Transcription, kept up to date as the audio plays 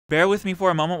Bear with me for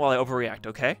a moment while I overreact,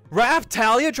 okay?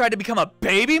 Raphtalia tried to become a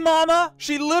baby mama?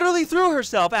 She literally threw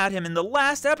herself at him in the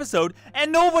last episode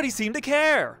and nobody seemed to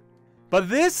care. But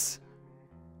this?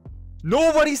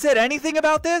 Nobody said anything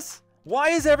about this? Why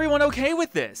is everyone okay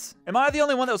with this? Am I the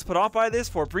only one that was put off by this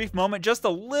for a brief moment, just a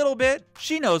little bit?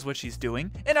 She knows what she's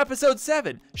doing. In episode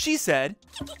 7, she said,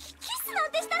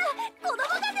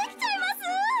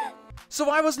 so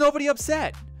why was nobody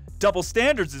upset? Double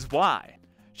standards is why.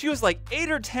 She was like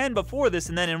 8 or 10 before this,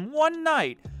 and then in one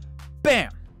night,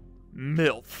 bam,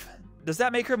 MILF. Does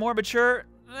that make her more mature?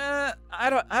 I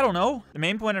don't know. The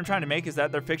main point I'm trying to make is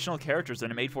that they're fictional characters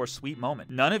and it made for a sweet moment.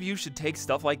 None of you should take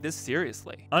stuff like this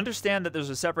seriously. Understand that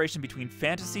there's a separation between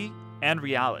fantasy and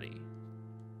reality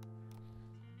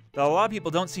that a lot of people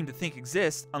don't seem to think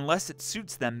exists unless it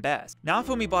suits them best. Now,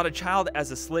 Naofumi bought a child as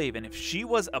a slave, and if she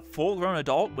was a full-grown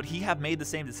adult, would he have made the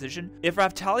same decision? If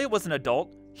Raphtalia was an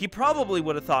adult, he probably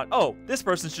would have thought, oh, this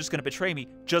person's just gonna betray me,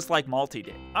 just like Malty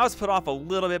did. I was put off a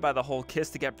little bit by the whole kiss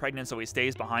to get pregnant so he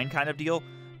stays behind kind of deal,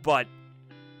 but,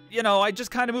 you know, I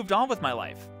just kind of moved on with my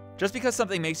life. Just because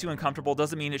something makes you uncomfortable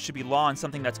doesn't mean it should be law and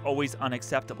something that's always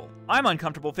unacceptable. I'm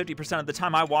uncomfortable 50% of the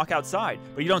time I walk outside,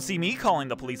 but you don't see me calling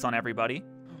the police on everybody.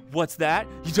 What's that?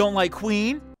 You don't like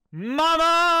Queen?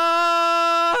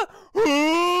 Mama!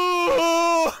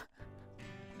 Ooh!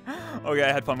 Okay,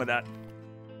 I had fun with that.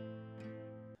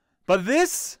 But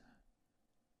this?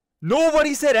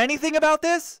 Nobody said anything about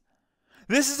this?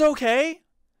 This is okay?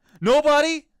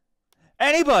 Nobody?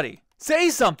 Anybody? Say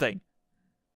something!